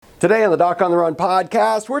Today on the Doc on the Run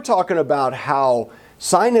podcast, we're talking about how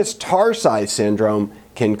sinus tarsi syndrome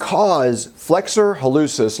can cause flexor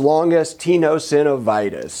hallucis longus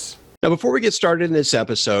tenosynovitis. Now, before we get started in this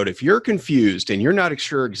episode, if you're confused and you're not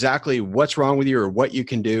sure exactly what's wrong with you or what you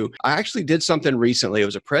can do, I actually did something recently. It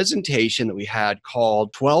was a presentation that we had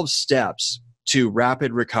called 12 Steps to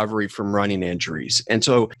Rapid Recovery from Running Injuries. And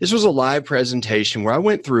so this was a live presentation where I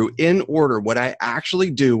went through in order what I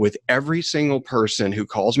actually do with every single person who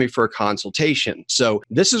calls me for a consultation. So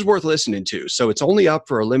this is worth listening to. So it's only up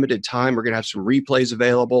for a limited time. We're going to have some replays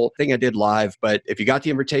available. I think I did live, but if you got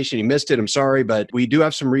the invitation, you missed it, I'm sorry, but we do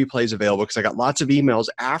have some replays available because I got lots of emails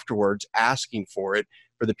afterwards asking for it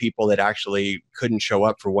for the people that actually couldn't show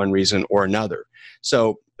up for one reason or another.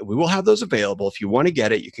 So we will have those available. If you want to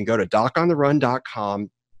get it, you can go to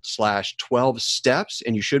docontherun.com/12 steps,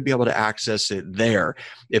 and you should be able to access it there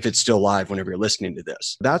if it's still live whenever you're listening to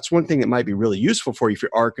this. That's one thing that might be really useful for you if you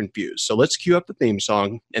are confused. So let's cue up the theme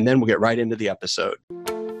song, and then we'll get right into the episode.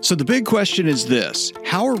 So the big question is this: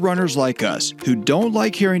 how are runners like us, who don't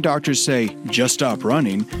like hearing doctors say, just stop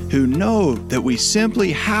running, who know that we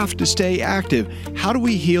simply have to stay active, how do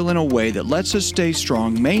we heal in a way that lets us stay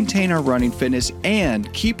strong, maintain our running fitness,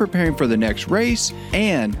 and keep preparing for the next race,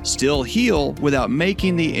 and still heal without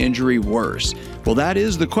making the injury worse? Well, that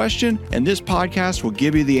is the question, and this podcast will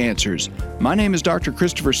give you the answers. My name is Dr.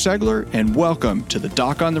 Christopher Segler, and welcome to the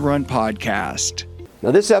Doc on the Run podcast. Now,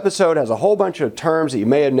 this episode has a whole bunch of terms that you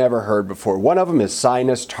may have never heard before. One of them is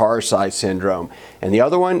sinus tarsi syndrome, and the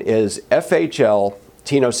other one is FHL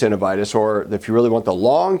tenosynovitis, or if you really want the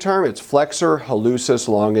long term, it's flexor hallucis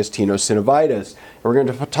longus tenosynovitis. And we're going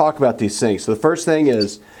to talk about these things. So the first thing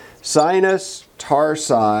is sinus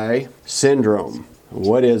tarsi syndrome.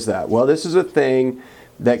 What is that? Well, this is a thing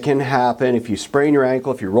that can happen if you sprain your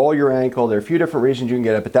ankle, if you roll your ankle. There are a few different reasons you can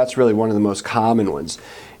get it, but that's really one of the most common ones.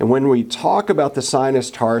 And when we talk about the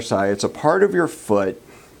sinus tarsi, it's a part of your foot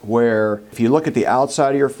where if you look at the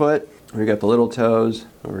outside of your foot, you got the little toes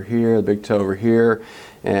over here, the big toe over here,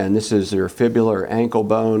 and this is your fibula or ankle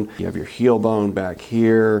bone. You have your heel bone back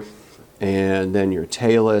here, and then your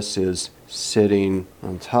talus is sitting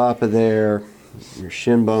on top of there. Your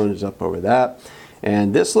shin bone is up over that.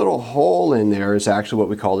 And this little hole in there is actually what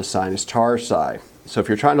we call the sinus tarsi. So if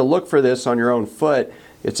you're trying to look for this on your own foot,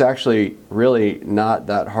 it's actually really not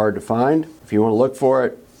that hard to find. If you want to look for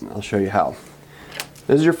it, I'll show you how.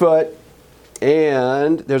 This is your foot,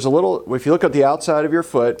 and there's a little, if you look at the outside of your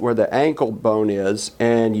foot where the ankle bone is,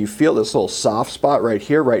 and you feel this little soft spot right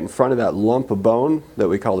here, right in front of that lump of bone that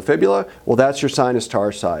we call the fibula, well, that's your sinus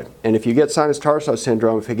tarsi. And if you get sinus tarsi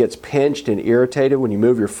syndrome, if it gets pinched and irritated when you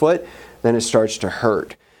move your foot, then it starts to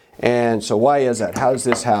hurt. And so why is that? How does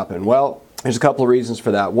this happen? Well, there's a couple of reasons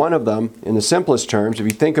for that. One of them, in the simplest terms, if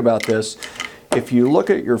you think about this, if you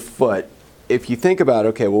look at your foot, if you think about,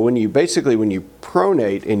 okay, well, when you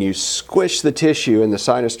pronate and you squish the tissue in the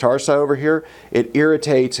sinus tarsi over here, it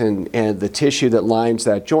irritates and the tissue that lines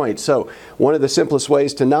that joint. So one of the simplest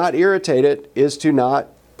ways to not irritate it is to not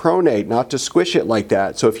pronate, not to squish it like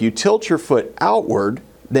that. So if you tilt your foot outward,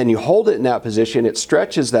 then you hold it in that position, it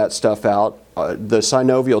stretches that stuff out, the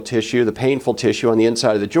synovial tissue, the painful tissue on the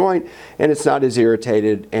inside of the joint, and it's not as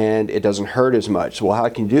irritated and it doesn't hurt as much. So, well, how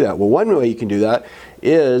can you do that? Well, one way you can do that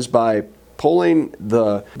is by pulling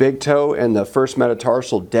the big toe and the first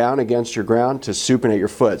metatarsal down against your ground to supinate your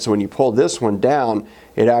foot. So when you pull this one down,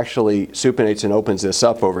 it actually supinates and opens this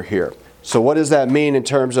up over here. So what does that mean in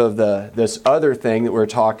terms of this other thing that we're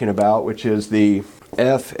talking about, which is the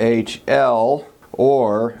FHL,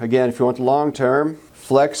 or, again, if you want the long term,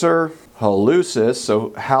 flexor hallucis. So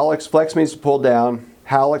hallux, flex means to pull down.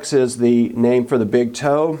 Hallux is the name for the big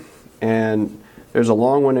toe, and there's a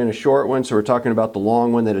long one and a short one, so we're talking about the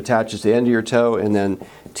long one that attaches to the end of your toe. And then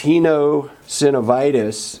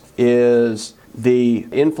tenosynovitis is the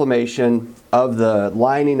inflammation of the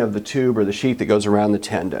lining of the tube or the sheath that goes around the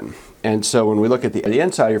tendon. And so when we look at the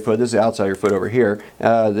inside of your foot, this is the outside of your foot over here.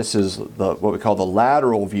 This is what we call the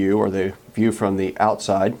lateral view, or the view from the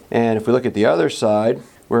outside. And if we look at the other side,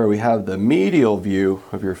 where we have the medial view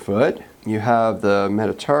of your foot, you have the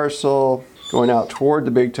metatarsal going out toward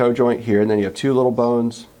the big toe joint here, and then you have two little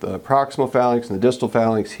bones, the proximal phalanx and the distal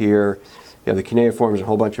phalanx here. You have the cuneiforms and a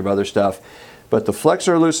whole bunch of other stuff. But the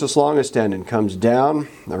flexor hallucis longus tendon comes down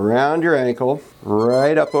around your ankle,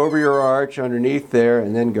 right up over your arch underneath there,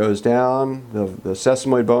 and then goes down. The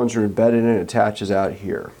sesamoid bones are embedded in and attaches out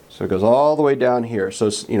here. So So it goes all the way down here. So,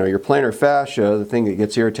 your plantar fascia, the thing that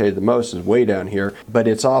gets irritated the most, is way down here. But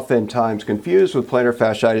it's oftentimes confused with plantar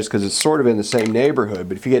fasciitis because it's sort of in the same neighborhood.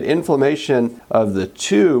 But if you get inflammation of the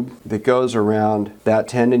tube that goes around that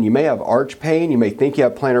tendon, you may have arch pain. You may think you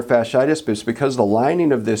have plantar fasciitis, but it's because the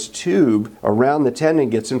lining of this tube around the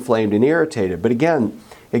tendon gets inflamed and irritated. But again,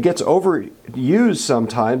 it gets overused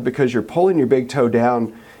sometimes because you're pulling your big toe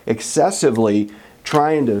down excessively,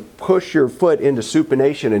 trying to push your foot into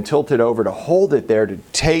supination and tilt it over to hold it there to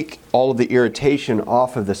take all of the irritation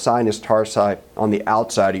off of the sinus tarsi on the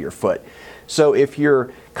outside of your foot. So if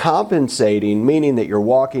you're compensating, meaning that you're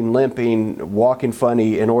walking, limping, walking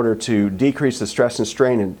funny in order to decrease the stress and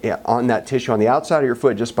strain on that tissue on the outside of your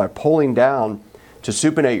foot just by pulling down to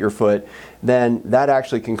supinate your foot, then that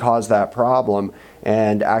actually can cause that problem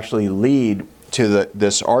and actually lead to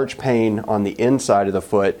this arch pain on the inside of the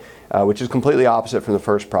foot, which is completely opposite from the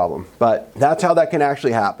first problem. But that's how that can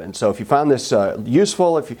actually happen. So if you found this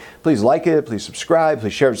useful, please like it, please subscribe,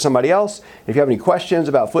 please share it with somebody else. If you have any questions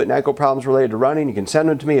about foot and ankle problems related to running, you can send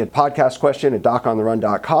them to me at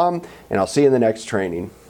podcastquestion@docontherun.com, and I'll see you in the next training.